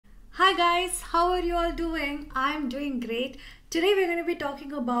Hi guys, how are you all doing? I'm doing great. Today we're going to be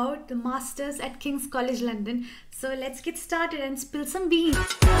talking about the Masters at King's College London. So let's get started and spill some beans.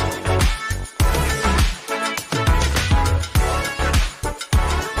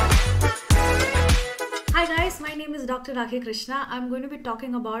 Hi guys, my name is Dr. Rakhi Krishna. I'm going to be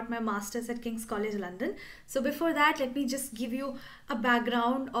talking about my Masters at King's College London. So before that, let me just give you a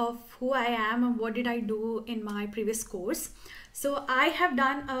background of who I am and what did I do in my previous course. So I have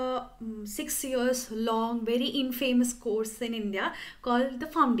done a 6 years long, very infamous course in India called the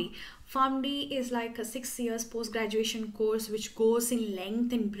PharmD. PharmD is like a 6 years post-graduation course which goes in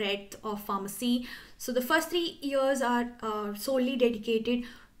length and breadth of pharmacy. So the first 3 years are solely dedicated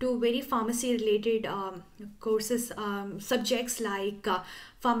to very pharmacy related courses, subjects like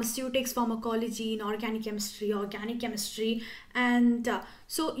pharmaceutics, pharmacology, inorganic chemistry, organic chemistry, and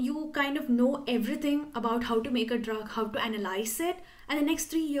so you kind of know everything about how to make a drug, how to analyze it. And the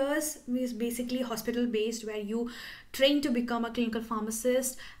next 3 years is basically hospital based, where you train to become a clinical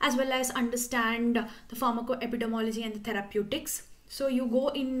pharmacist as well as understand the pharmacoepidemiology and the therapeutics. So you go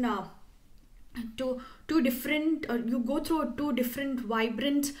in you go through two different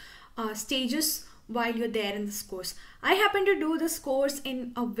vibrant stages while you're there in this course. I happen to do this course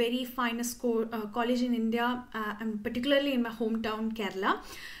in a very finest college in India, and particularly in my hometown Kerala.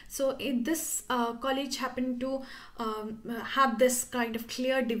 So this college happened to have this kind of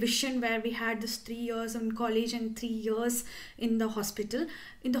clear division where we had this 3 years in college and 3 years in the hospital.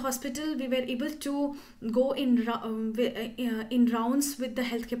 In the hospital, we were able to go in rounds with the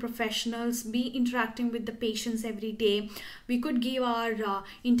healthcare professionals, be interacting with the patients every day. We could give our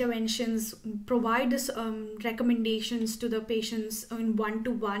interventions, provide this recommendations to the patients in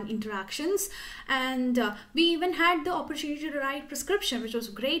one-to-one interactions, and we even had the opportunity to write prescription, which was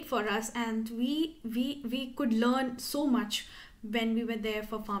great for us, and we could learn so much when we were there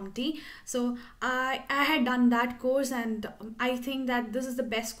for PharmD. So I had done that course, and I think that this is the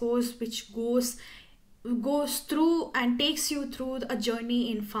best course which goes through and takes you through a journey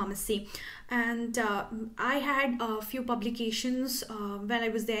in pharmacy. And I had a few publications when I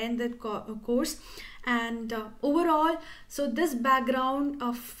was there in the course, and overall, so this background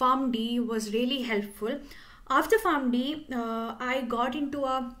of PharmD was really helpful. After PharmD, I got into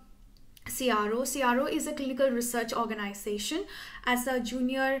a CRO. CRO is a clinical research organization as a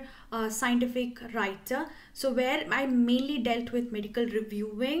junior scientific writer. So where I mainly dealt with medical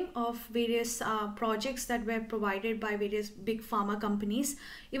reviewing of various projects that were provided by various big pharma companies.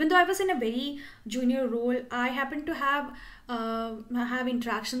 Even though I was in a very junior role, I happened to have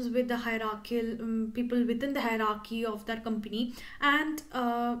interactions with the hierarchical people within the hierarchy of that company. And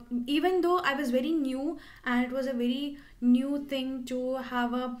even though I was very new, and it was a very new thing to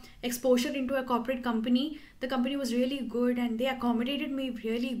have a exposure into a corporate company, the company was really good and they accommodated me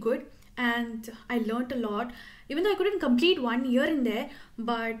really good, and I learned a lot. Even though I couldn't complete 1 year in there,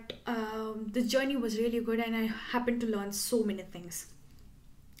 but the journey was really good and I happened to learn so many things.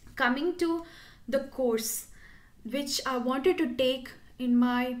 Coming to the course which I wanted to take in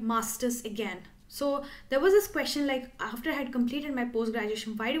my master's again. So there was this question, like, after I had completed my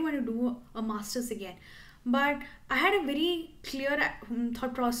post-graduation, why do you want to do a master's again? But I had a very clear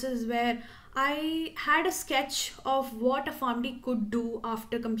thought process where I had a sketch of what a PharmD could do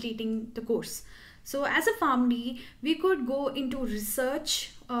after completing the course. So as a PharmD, we could go into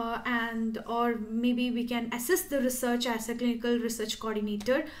research or maybe we can assist the research as a clinical research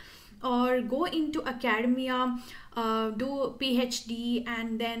coordinator, or go into academia, do PhD,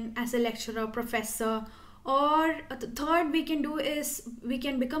 and then as a lecturer, professor. Or the third we can do is we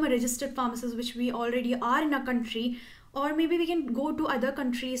can become a registered pharmacist, which we already are in our country, or maybe we can go to other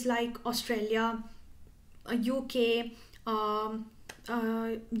countries like Australia, UK,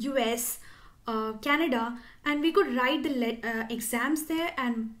 US, Canada, and we could write the exams there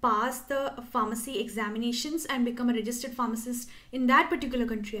and pass the pharmacy examinations and become a registered pharmacist in that particular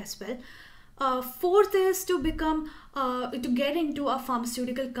country as well. Fourth is to become to get into a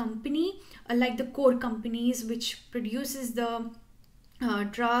pharmaceutical company, like the core companies which produces the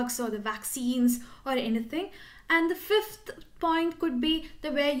drugs or the vaccines or anything. And the fifth point could be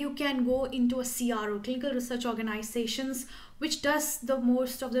the where you can go into a CRO, clinical research organizations, which does the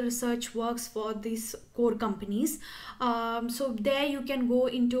most of the research works for these core companies. So there you can go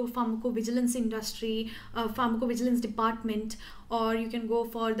into pharmacovigilance industry, pharmacovigilance department, or you can go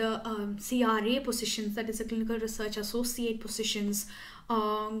for the CRA positions, that is a clinical research associate positions,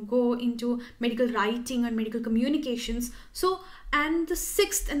 go into medical writing and medical communications. So, and the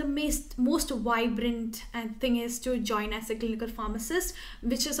sixth and the most vibrant thing is to join as a clinical pharmacist,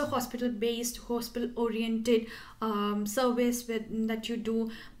 which is a hospital-based, hospital-oriented service that you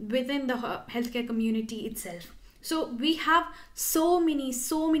do within the healthcare community itself. So we have so many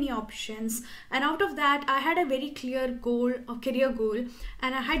options, and out of that I had a very clear goal, a career goal,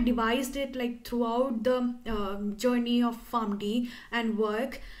 and I had devised it like throughout the journey of PharmD and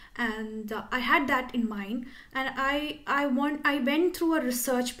work, and I had that in mind. And I went through a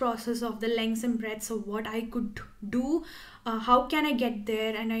research process of the lengths and breadths of what I could do, how can I get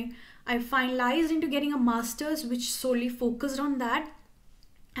there, and I finalized into getting a master's which solely focused on that.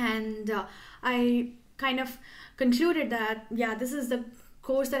 And I kind of concluded that yeah, this is the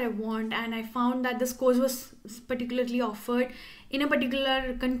course that I want, and I found that this course was particularly offered in a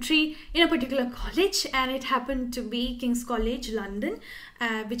particular country, in a particular college, and it happened to be King's College London,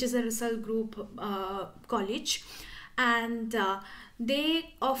 which is a Russell Group college. And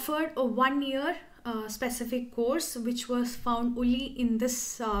they offered a 1 year specific course which was found only in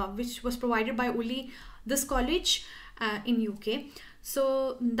this which was provided by only this college in UK.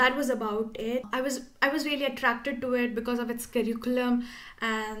 So that was about it. I was really attracted to it because of its curriculum,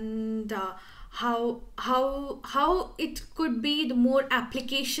 and how it could be the more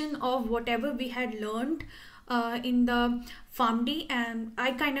application of whatever we had learned in the PharmD. And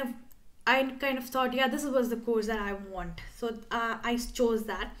I kind of thought, yeah, this was the course that I want, so I chose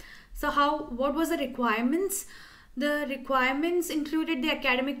that. So what was the requirements? The requirements included the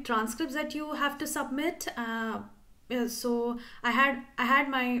academic transcripts that you have to submit. So I had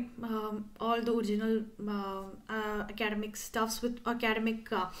my all the original academic stuffs with academic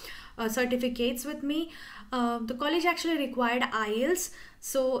certificates with me. The college actually required IELTS,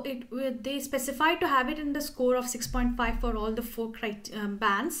 so they specified to have it in the score of 6.5 for all the four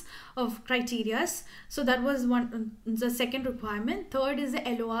bands of criterias. So that was the second requirement. Third is the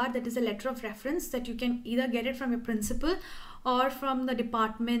LOR, that is a letter of reference, that you can either get it from your principal or from the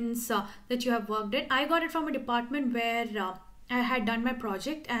departments that you have worked in. I got it from a department where I had done my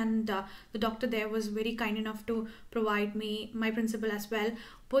project, and the doctor there was very kind enough to provide me, my principal as well.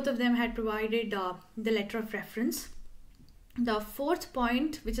 Both of them had provided the letter of reference. The fourth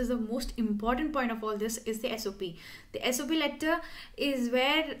point, which is the most important point of all this, is the SOP. The SOP letter is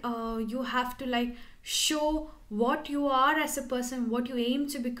where you have to like show what you are as a person, what you aim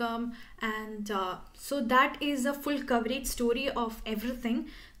to become, and so that is a full coverage story of everything.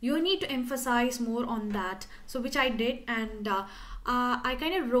 You need to emphasize more on that, so which I did. And I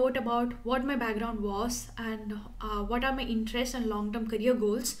kind of wrote about what my background was, and what are my interests and long-term career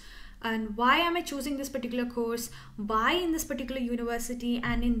goals, and why am I choosing this particular course, why in this particular university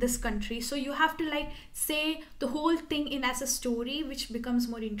and in this country. So you have to like say the whole thing in as a story, which becomes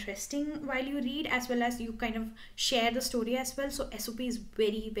more interesting while you read, as well as you kind of share the story as well. So SOP is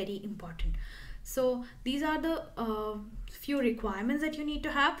very important. So these are the few requirements that you need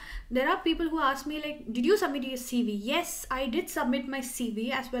to have. There are people who ask me like, did you submit your CV? Yes, I did submit my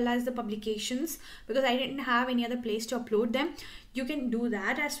CV as well as the publications, because I didn't have any other place to upload them. You can do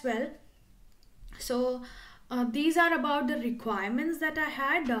that as well. So these are about the requirements that I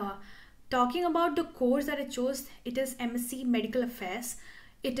had. Talking about the course that I chose, it is MSc Medical Affairs.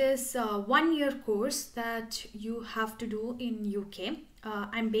 It is a 1 year course that you have to do in UK.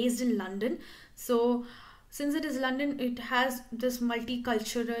 I'm based in London, so since it is London, it has this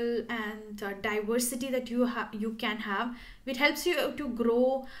multicultural and diversity that you can have. It helps you to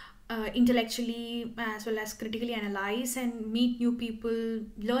grow intellectually as well as critically analyze and meet new people,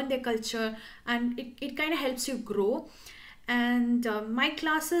 learn their culture, and it kind of helps you grow. And my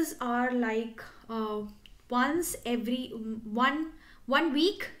classes are like once every one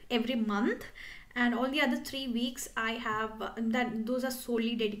week every month, and all the other 3 weeks I have those are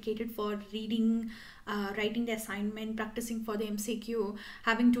solely dedicated for reading, writing the assignment, practicing for the MCQ,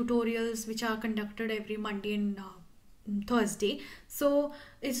 having tutorials which are conducted every Monday and Thursday. So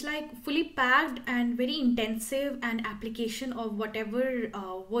it's like fully packed and very intensive, and application of whatever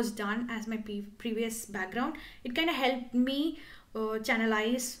was done as my previous background. It kind of helped me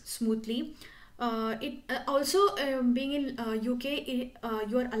channelize smoothly. It also being in UK,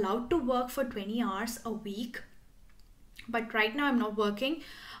 you are allowed to work for 20 hours a week, but right now I'm not working.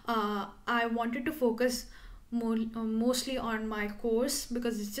 I wanted to focus mostly on my course,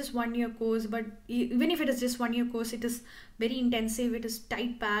 because it's just 1 year course. But even if it is just 1 year course, it is very intensive, it is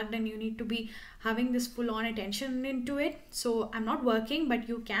tight packed, and you need to be having this full on attention into it. So I'm not working, but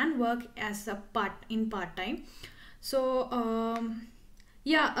you can work as a part time. So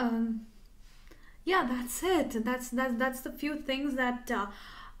yeah, that's it. That's the few things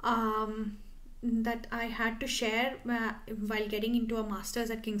um, that I had to share while getting into a master's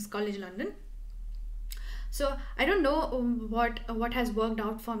at King's College London. So I don't know what has worked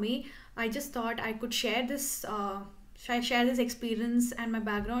out for me. I just thought I could share this. Share this experience and my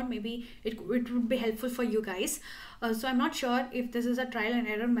background. Maybe it would be helpful for you guys. So I'm not sure if this is a trial and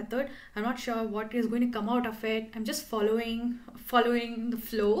error method. I'm not sure what is going to come out of it. I'm just following the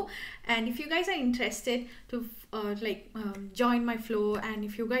flow. And if you guys are interested to join my flow, and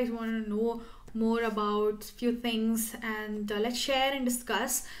if you guys want to know more about few things, and let's share and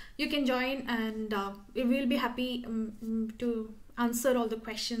discuss, you can join, and we will be happy to answer all the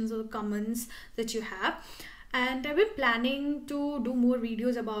questions or the comments that you have. And I've been planning to do more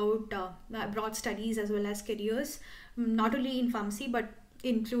videos about abroad studies as well as careers, not only in pharmacy but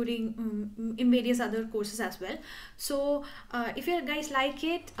including in various other courses as well. So if you guys like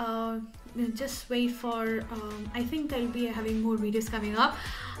it, just wait for I think I'll be having more videos coming up.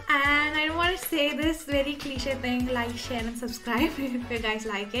 And I don't want to say this very cliche thing, like, share and subscribe. If you guys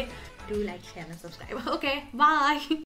like it, do like, share and subscribe. Okay, bye.